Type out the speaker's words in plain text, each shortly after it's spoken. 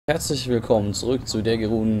Herzlich willkommen zurück zu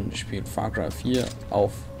derGeruhn, spielt Far Cry 4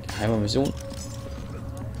 auf geheimer Mission.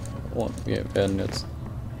 Und wir werden jetzt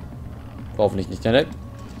hoffentlich nicht entdeckt,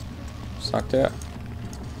 sagt er.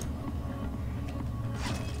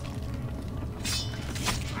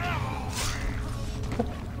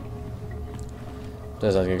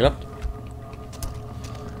 Das hat geklappt.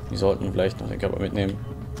 Wir sollten vielleicht noch den Körper mitnehmen.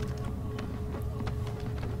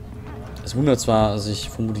 Es wundert zwar sich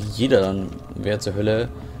vermutlich jeder dann, wer zur Hölle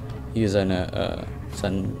hier sein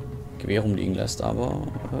Gewehr rumliegen lässt, aber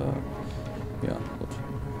ja, gut.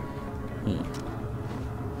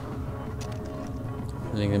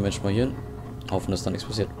 Wir legen den Menschen mal hier hin. Hoffen, dass da nichts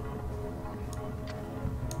passiert.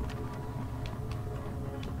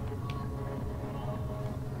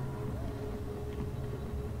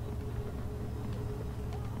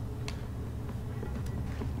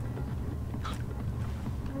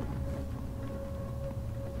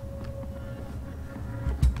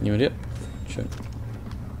 Niemand hier? Schön.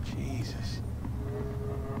 Jesus.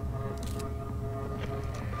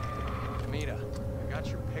 Amita, I got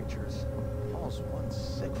your pictures. Paul's one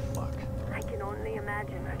sick fuck. I can only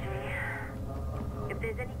imagine, Ajay. If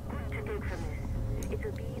there's any good to take from this, it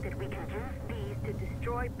will be that we can use these to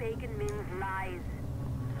destroy pagan men's lives.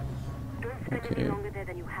 Don't spend any longer there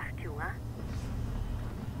than you have to, huh?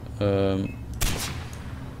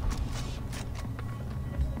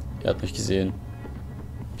 Er hat mich gesehen.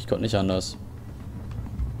 Ich konnte nicht anders.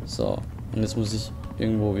 So, und jetzt muss ich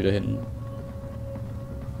irgendwo wieder hin.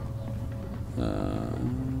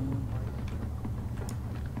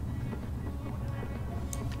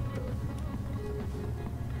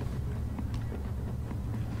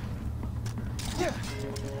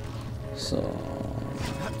 So.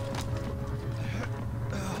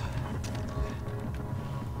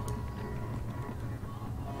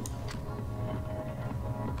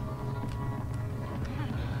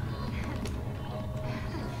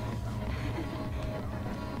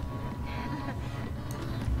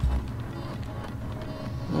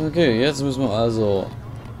 Okay, jetzt müssen wir also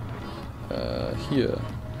hier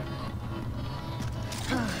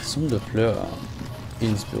zum Depleur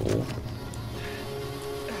ins Büro.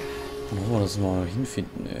 Wo wollen wir das mal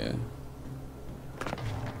hinfinden, ey?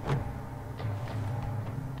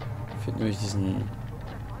 Ich finde nämlich diesen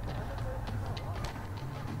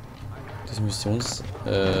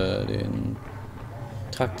den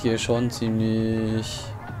Trakt hier schon ziemlich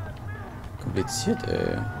kompliziert,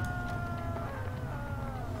 ey.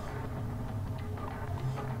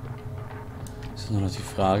 Ist noch die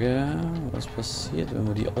Frage, was passiert, wenn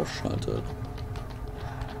man die ausschaltet.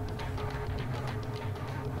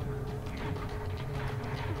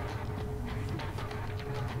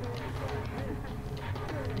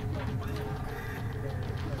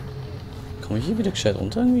 Komme ich hier wieder gescheit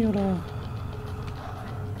runter irgendwie, oder?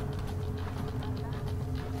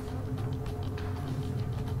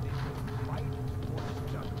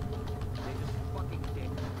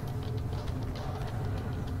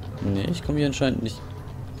 Nee, ich komme hier anscheinend nicht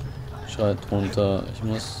gescheit runter. Ich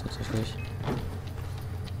muss tatsächlich.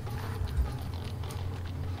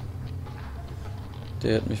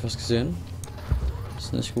 Der hat mich was gesehen.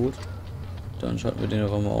 Ist nicht gut. Dann schalten wir den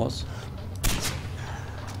aber mal aus.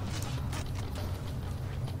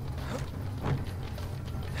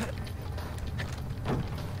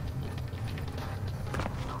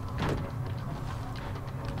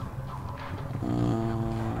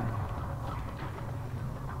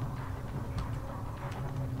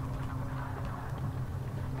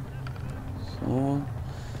 So.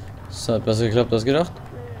 Es hat besser geklappt als gedacht.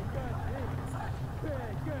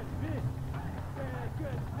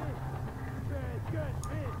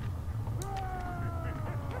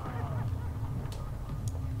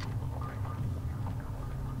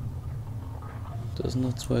 Das sind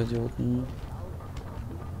noch zwei Idioten.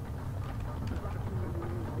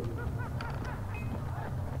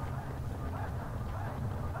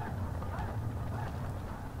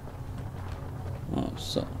 Oh,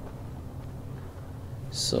 so.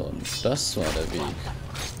 So, das war der Weg.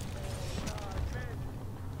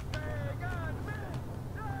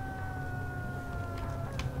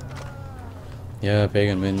 Ja,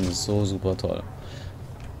 Pagan Man ist so super toll.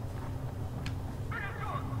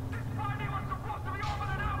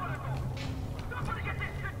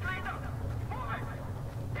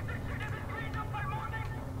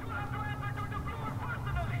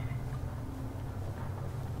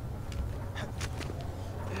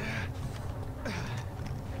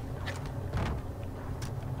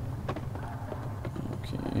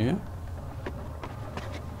 Okay.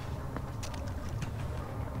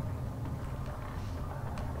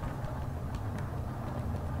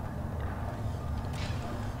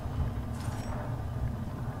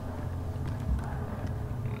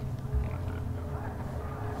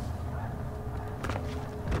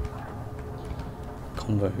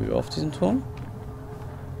 Haben wir Höhe auf diesem Turm?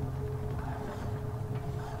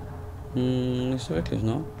 Nicht so wirklich,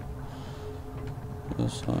 ne?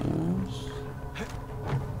 Das heißt...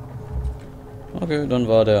 Okay, dann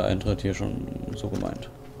war der Eintritt hier schon so gemeint.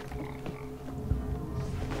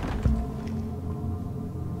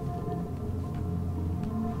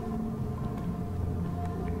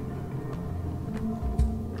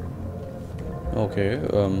 Okay,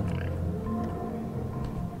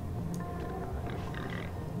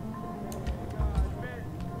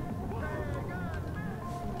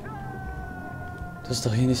 das ist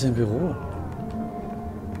doch hier nicht sein Büro.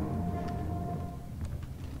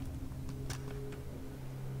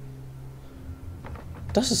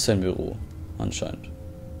 Das ist sein Büro, anscheinend.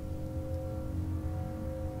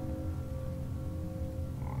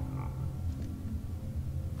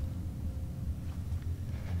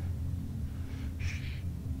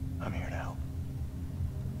 I'm here now.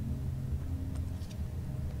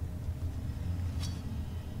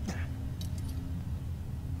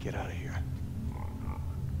 Get out of here.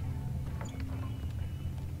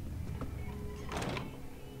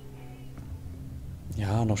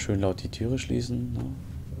 Ja, noch schön laut die Türe schließen. Ne?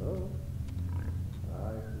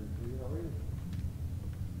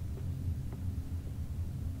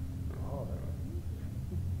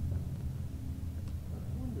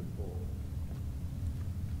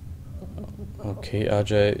 Okay,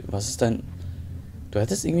 RJ, was ist dein... Du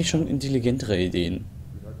hättest irgendwie schon intelligentere Ideen.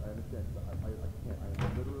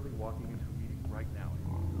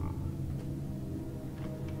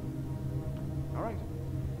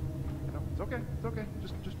 It's okay.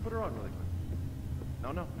 Just put her on really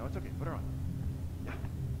quick. No, it's okay. Put her on. Yeah.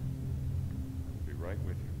 I'll be right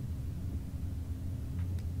with you.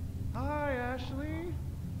 Hi, Ashley.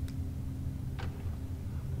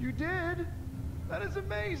 You did? That is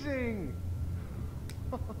amazing.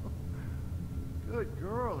 Good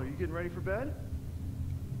girl. Are you getting ready for bed?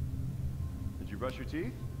 Did you brush your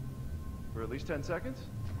teeth? For at least 10 seconds?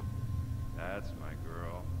 That's my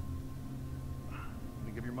girl.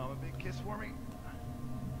 Gonna give your mom a big kiss for me?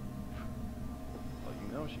 Well,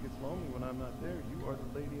 you know she gets lonely when I'm not there. You are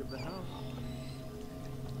the lady of the house.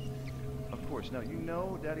 Of course. Now, you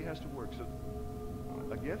know Daddy has to work, so...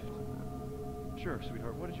 A gift? Sure,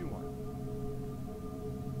 sweetheart. What did you want?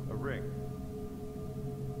 A ring.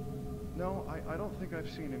 No, I don't think I've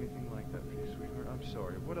seen anything like that for you, sweetheart. I'm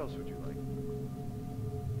sorry. What else would you like?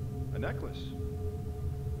 A necklace?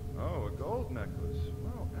 Oh, a gold necklace.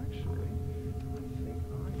 Well, actually, I think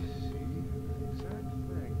I see the exact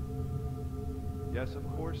thing. Yes, of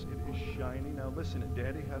course, it is shiny. Now listen,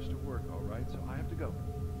 Daddy has to work, all right? So I have to go.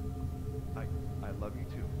 I love you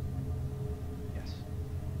too. Yes.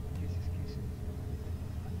 Kisses, kisses.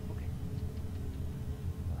 Okay.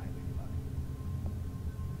 Bye, baby,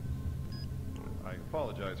 bye. I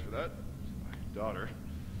apologize for that. My daughter.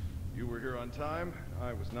 You were here on time.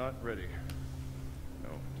 I was not ready. No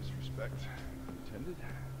disrespect intended.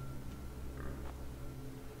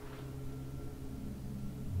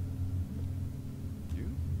 You?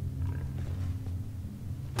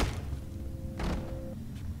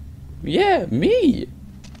 Yeah, me!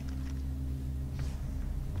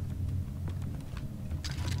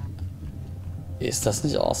 Ist das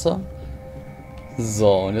nicht awesome?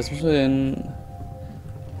 So, und jetzt müssen wir den...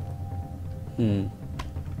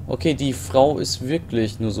 Okay, die Frau ist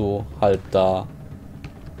wirklich nur so halb da.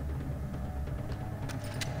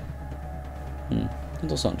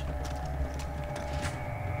 Interessant.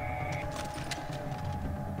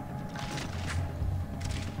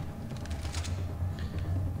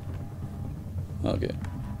 Okay.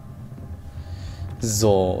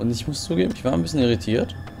 So, und ich muss zugeben, ich war ein bisschen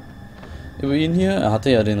irritiert über ihn hier. Er hatte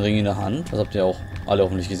ja den Ring in der Hand. Das habt ihr auch alle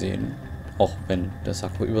hoffentlich gesehen. Auch wenn der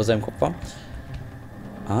Sack über seinem Kopf war.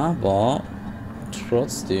 Aber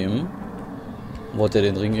trotzdem wollte er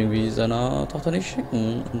den Ring irgendwie seiner Tochter nicht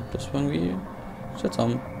schicken. Und das war irgendwie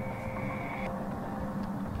seltsam.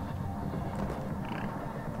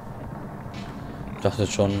 Ich dachte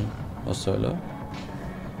jetzt schon, was zur Hölle.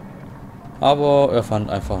 Aber er fand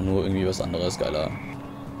einfach nur irgendwie was anderes geiler.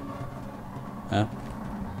 Ja.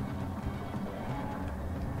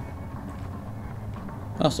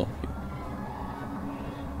 Ach so.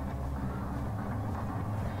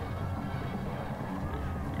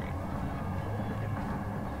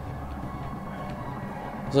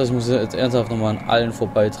 Das heißt, ich muss jetzt ernsthaft nochmal an allen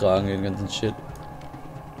vorbeitragen, den ganzen Shit.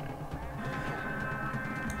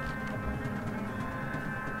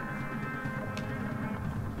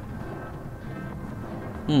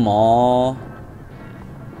 Ma.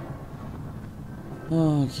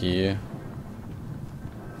 Okay.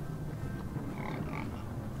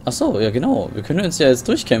 Ach so, ja genau. Wir können uns ja jetzt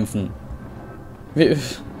durchkämpfen.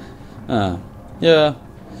 Ja.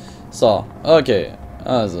 So, okay.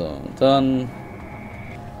 Also, dann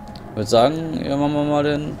würde sagen, ja, machen wir mal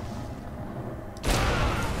den.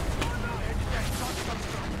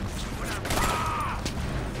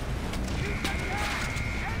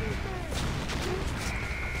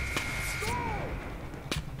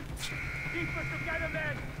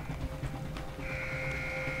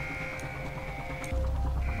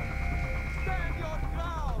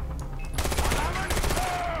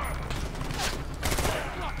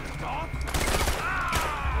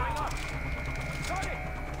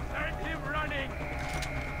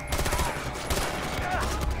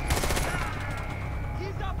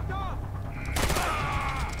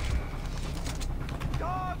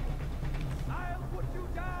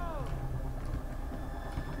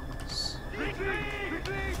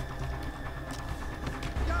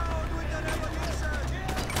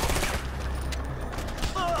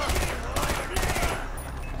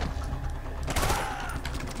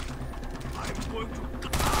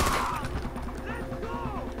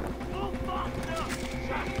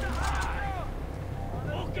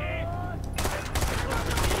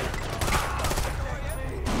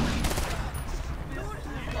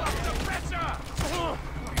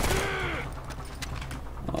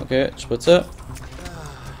 Okay, Spritze.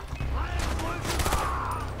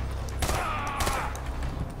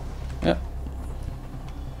 Ja.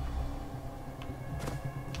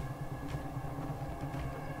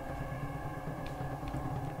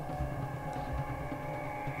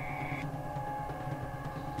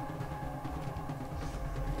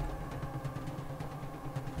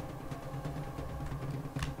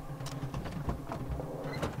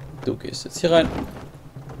 Du gehst jetzt hier rein.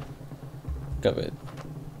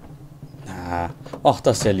 Ach,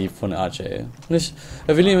 das ist sehr lieb von RJ. Nicht,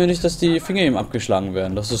 er will ihm nicht, dass die Finger ihm abgeschlagen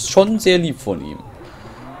werden. Das ist schon sehr lieb von ihm.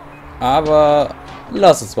 Aber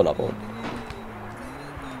lass es mal abhauen.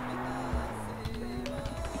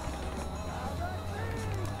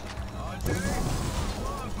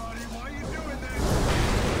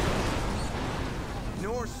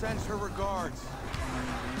 Noor sends her regards.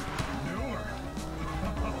 Noor?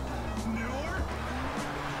 Noor?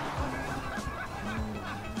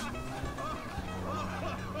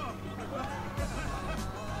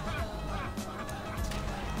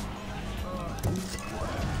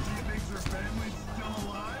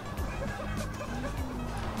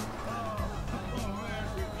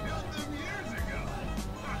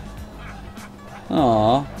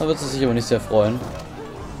 Ah, da wird sie sich aber nicht sehr freuen.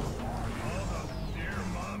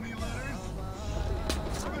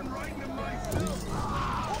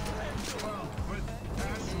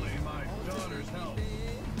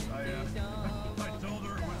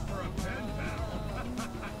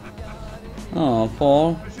 Oh,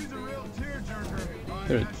 Paul.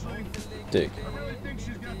 You're a dick.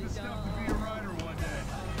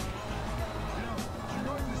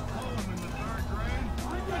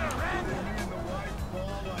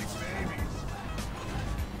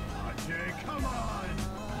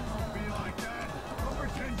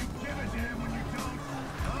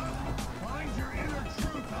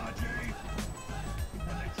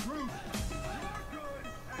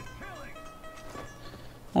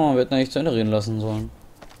 Oh, wir hätten eigentlich zu Ende reden lassen sollen.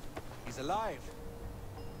 He's alive.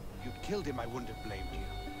 You killed him, I wouldn't have blamed you.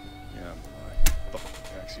 Yeah, I fucking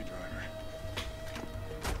taxi driver.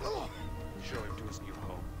 Show him to his new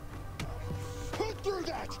home. Who threw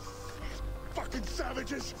that? Fucking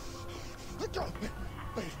savages! Let go!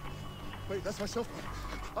 Wait, that's my cell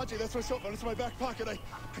phone. Ajay, that's my cell phone. It's in my back pocket. I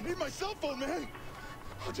need my cell phone, man!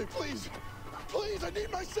 Ajay, please! Please, I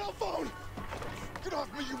need my cell phone! Get off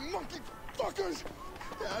me, you monkey fuckers!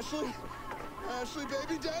 Ashley! Ashley,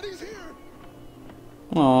 baby, daddy's here!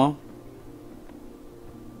 Oh.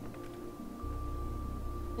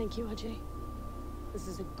 Thank you, Ajay. This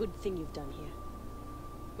is a good thing you've done here.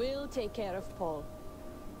 We'll take care of Paul.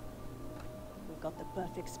 We've got the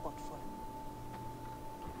perfect spot for him.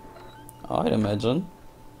 I'd imagine.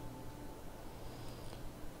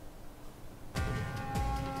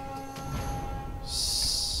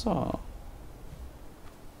 So.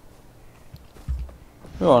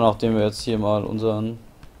 Ja, nachdem wir jetzt hier mal unseren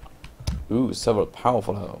several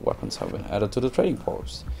powerful weapons have been added to the trading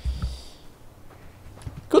post.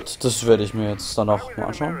 Gut, das werde ich mir jetzt dann auch mal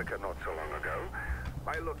anschauen.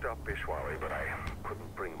 I looked up Bishwari, but I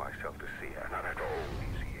couldn't bring myself to see her, not after all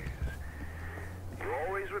these years. You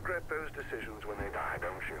always regret those decisions when they die,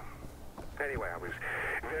 don't you? Anyway, I was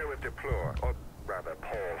there with Deplore, or rather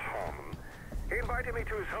Paul Harmon. He invited me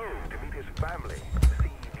to his home to meet his family, to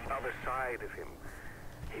see the other side of him.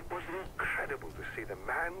 It was incredible to see the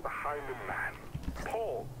man behind the man.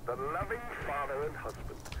 Paul, the loving father and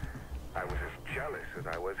husband. I was as jealous as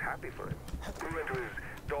I was happy for him. We went to his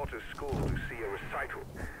daughter's school to see a recital.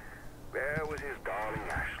 There was his darling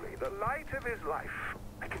Ashley, the light of his life.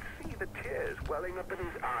 I could see the tears welling up in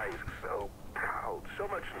his eyes. So proud, so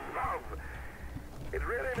much love. It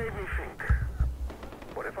really made me think.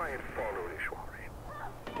 What if I had followed Ishwari?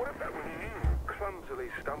 What if that was you, clumsily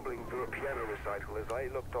stumbling through a piano recital as I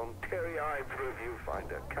looked on teary-eyed through a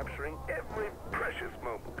viewfinder, capturing every precious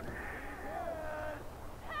moment?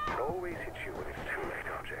 It always hits you when it's too late,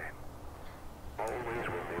 RJ. Always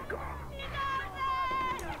when they've gone.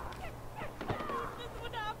 This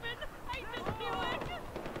would happen. I just knew it.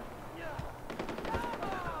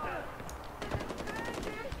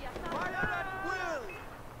 Fire at will!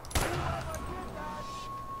 Whoever did that,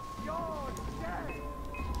 you're dead!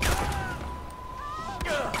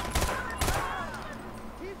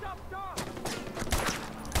 He's up top!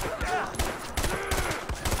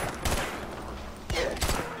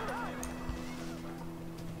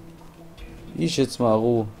 Ich jetzt mal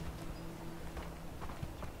Ruhe.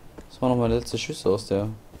 Das war noch meine letzte Schüsse aus der.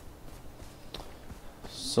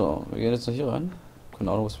 So, wir gehen jetzt noch hier rein.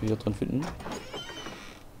 Keine Ahnung, was wir hier drin finden.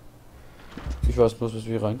 Ich weiß bloß, was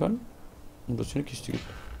wir hier rein können. Und dass hier eine Kiste gibt.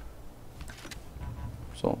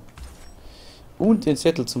 So. Und den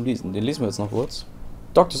Zettel zum Lesen. Den lesen wir jetzt noch kurz.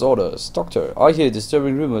 Doctor's orders. Doctor, I hear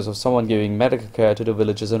disturbing rumors of someone giving medical care to the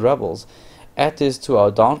villagers and rebels. Add this to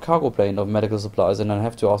our downed cargo plane of medical supplies and I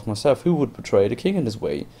have to ask myself who would betray the king in this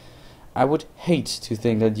way. I would hate to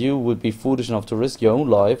think that you would be foolish enough to risk your own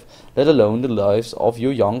life, let alone the lives of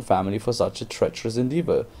your young family for such a treacherous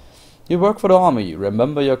endeavor. You work for the army,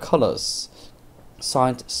 remember your colors.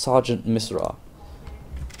 Signed, Sergeant Misra.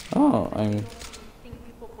 Ah, ein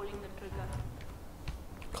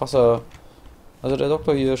krasser... Also der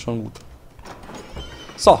Doktor hier ist schon gut.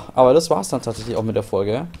 So, aber das war's dann tatsächlich auch mit der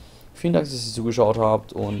Folge. Vielen Dank, dass ihr zugeschaut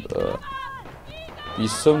habt und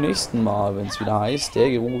bis zum nächsten Mal, wenn es wieder heißt, der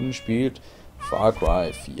Geruhn spielt Far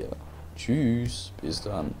Cry 4. Tschüss, bis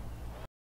dann.